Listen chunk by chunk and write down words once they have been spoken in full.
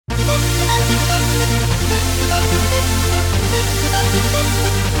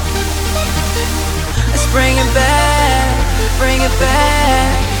bring it back, bring it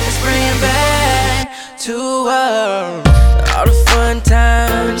back, let's bring it back to all the fun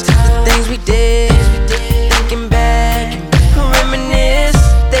times, the things we did. Thinking back, reminisce.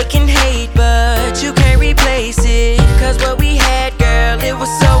 They can hate, but you can't replace it. 'Cause what we had, girl, it was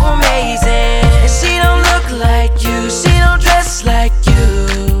so amazing. And she don't look like you, she don't dress like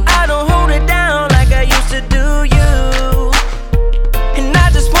you. I don't hold it down like I used to do you. And I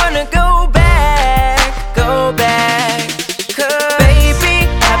just wanna go back, go back. 'Cause baby,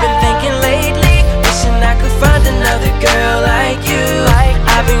 I've been thinking lately, wishing I could find another girl like you.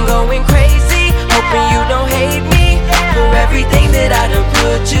 I've been going crazy, hoping you don't hate me for everything that I done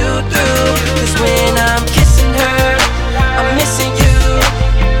put you through. 'Cause when I'm kissing her, I'm missing you,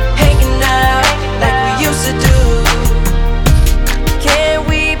 hanging out like we used to do. Can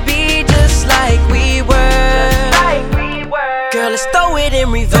we be just like we were? Girl, let's throw it in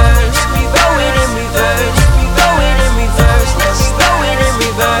reverse. Throw it in reverse. Throw it in reverse. Let's throw it in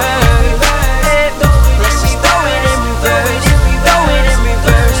reverse. Let's just throw it in reverse. Throw it in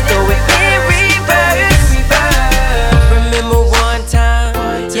reverse. Throw it in reverse. Remember one time,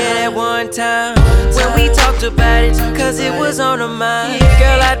 yeah, that one time when we talked about it, 'cause it was on our mind.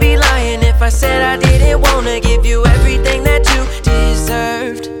 Girl, I'd be lying if I said I didn't wanna give you everything that you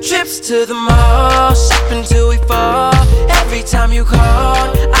deserved. Trips to the mall, shopping till we fall. Every time you called,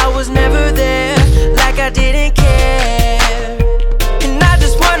 I was never there, like I didn't care. And I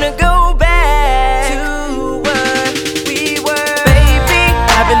just wanna go back to what we were. Baby,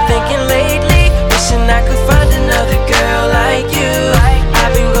 I've been thinking lately, wishing I could find another girl like you.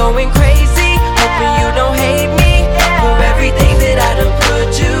 I've been going crazy, hoping you don't hate me for everything that I done put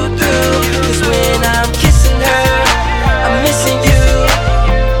you through. 'Cause when I'm kissing her, I'm missing you,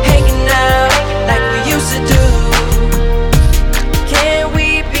 hanging out like we used to do. Can we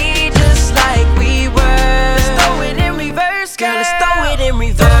be just like we were? Let's throw it in reverse, girl, let's throw it in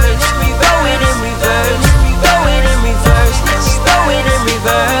reverse. Throw it in reverse. Throw it in reverse. Let's throw it in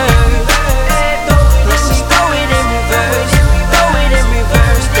reverse. Let's just throw it in reverse. Throw it in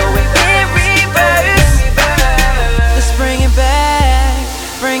reverse. Throw it in reverse. Let's bring it back,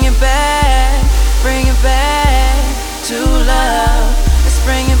 bring it back, bring it back to love. Let's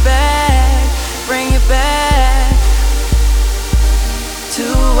bring it back, bring it back to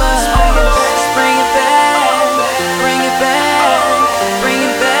us. Let's bring it back, bring it back, bring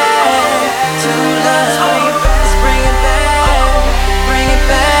it back to love. Let's bring it back, bring it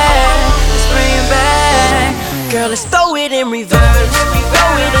back, let's bring it back. Girl, let's throw it in reverse.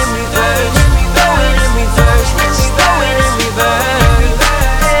 Throw it in reverse. Throw it in reverse. Let's throw it in reverse.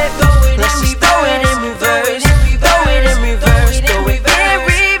 Let's just throw it in reverse. Throw it in reverse. Throw it in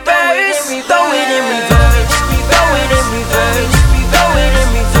reverse. Throw it in reverse. Throw it in reverse. Throw it in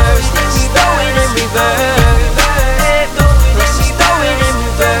reverse. Let's throw it in reverse. Let's just throw it in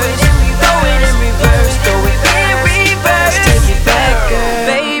reverse. Throw it in reverse. Throw it in reverse. Let's take it back, girl.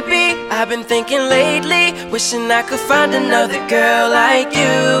 Baby, I've been thinking lately, wishing I could find another girl like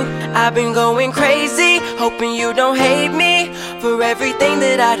you. I've been going crazy, hoping you don't hate me for everything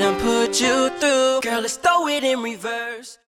that I done put you through. Girl, let's throw it in reverse.